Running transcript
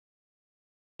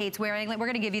It's wearing, we're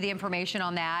gonna give you the information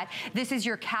on that. This is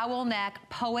your cowl neck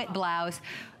poet blouse.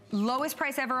 Lowest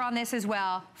price ever on this as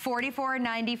well,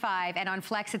 $44.95, and on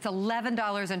Flex it's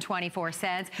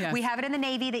 $11.24. Yes. We have it in the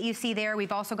navy that you see there.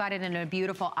 We've also got it in a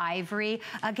beautiful ivory.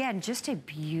 Again, just a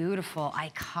beautiful,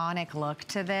 iconic look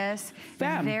to this.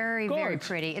 Very, very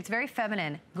pretty. It's very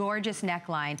feminine, gorgeous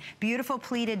neckline. Beautiful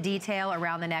pleated detail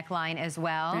around the neckline as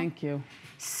well. Thank you.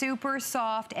 Super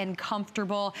soft and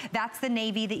comfortable. That's the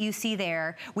navy that you see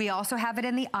there. We also have it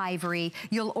in the ivory.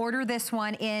 You'll order this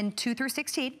one in 2 through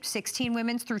 16, 16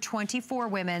 women's through 24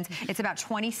 women's. It's about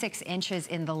 26 inches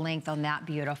in the length on that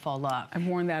beautiful look. I've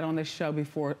worn that on this show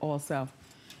before also.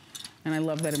 And I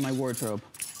love that in my wardrobe.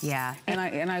 Yeah. And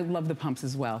I love the pumps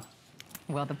as well.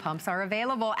 Well, the pumps are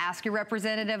available. Ask your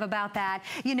representative about that.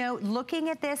 You know, looking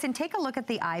at this, and take a look at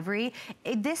the ivory,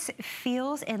 this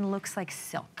feels and looks like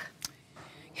silk.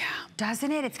 Yeah.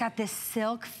 Doesn't it? It's got this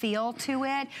silk feel to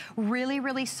it. Really,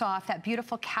 really soft. That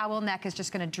beautiful cowl neck is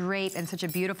just gonna drape in such a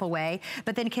beautiful way.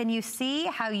 But then can you see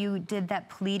how you did that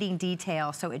pleating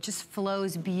detail? So it just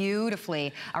flows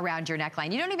beautifully around your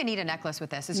neckline. You don't even need a necklace with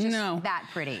this. It's just that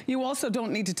pretty. You also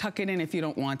don't need to tuck it in if you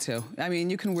don't want to. I mean,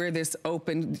 you can wear this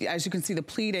open. As you can see, the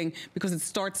pleating, because it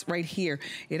starts right here,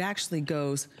 it actually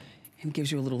goes and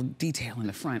gives you a little detail in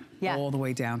the front, all the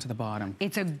way down to the bottom.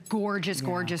 It's a gorgeous,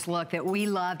 gorgeous look that we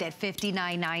loved at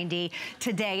 $59.90.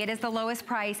 Today, it is the lowest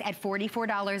price at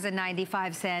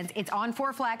 $44.95. It's on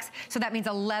 4 Flex, so that means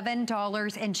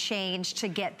 $11 and change to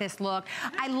get this look.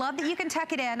 I love that you can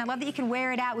tuck it in. I love that you can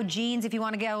wear it out with jeans if you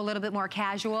want to go a little bit more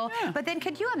casual. Yeah. But then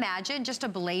could you imagine just a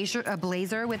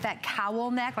blazer with that cowl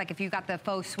neck? Like if you got the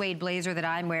faux suede blazer that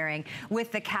I'm wearing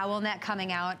with the cowl neck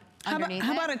coming out underneath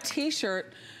How about a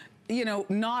t-shirt, you know,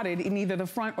 knotted in either the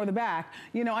front or the back?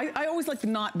 You know, I always like the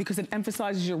knot because it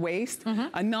emphasizes your waist.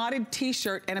 A knotted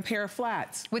t-shirt and a pair of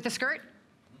flats. With the skirt?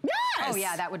 Yes! Oh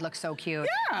yeah, that would look so cute.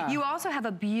 Yeah. You also have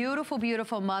a beautiful,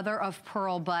 beautiful mother of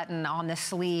pearl button on the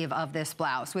sleeve of this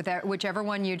blouse, with whichever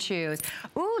one you choose.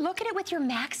 Ooh, look at it with your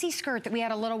maxi skirt that we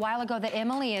had a little while ago that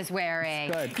Emily is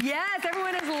wearing. Good. Yes,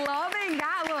 everyone is loving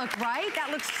that look, right? That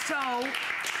looks so...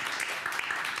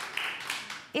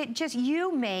 It just,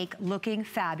 you make looking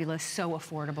fabulous so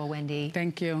affordable, Wendy.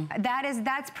 Thank you.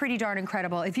 That's pretty darn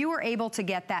incredible. If you were able to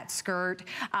get that skirt,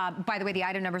 by the way, the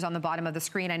item number's on the bottom of the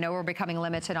screen. I know we're becoming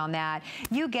limited on that.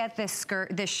 You get this skirt,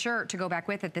 this shirt to go back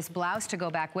with it, this blouse to go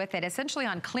back with it, essentially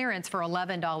on clearance for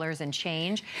 $11 and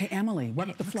change. Hey, Emily,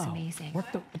 work the flow. Looks amazing.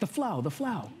 Work the flow, the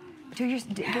flow. Give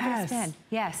it a spin.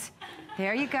 Yes.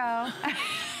 There you go.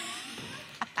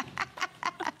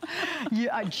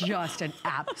 Yeah, just an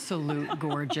absolute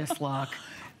gorgeous look.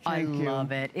 I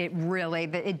love it. It really,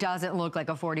 it doesn't look like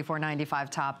a $44.95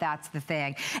 top. That's the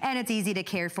thing. And it's easy to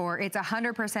care for. It's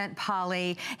 100%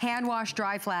 poly, hand wash,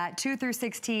 dry flat, 2 through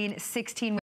 16, 16